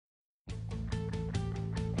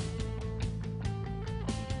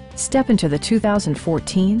Step into the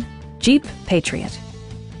 2014 Jeep Patriot.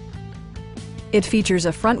 It features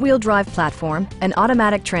a front-wheel drive platform, an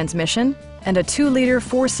automatic transmission, and a 2-liter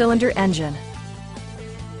 4-cylinder engine.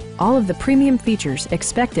 All of the premium features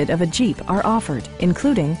expected of a Jeep are offered,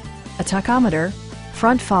 including a tachometer,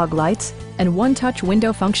 front fog lights, and one-touch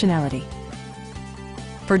window functionality.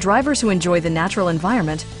 For drivers who enjoy the natural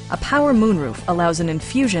environment, a power moonroof allows an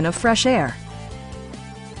infusion of fresh air.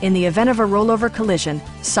 In the event of a rollover collision,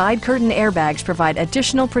 side curtain airbags provide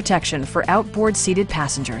additional protection for outboard seated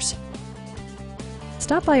passengers.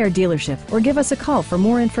 Stop by our dealership or give us a call for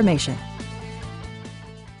more information.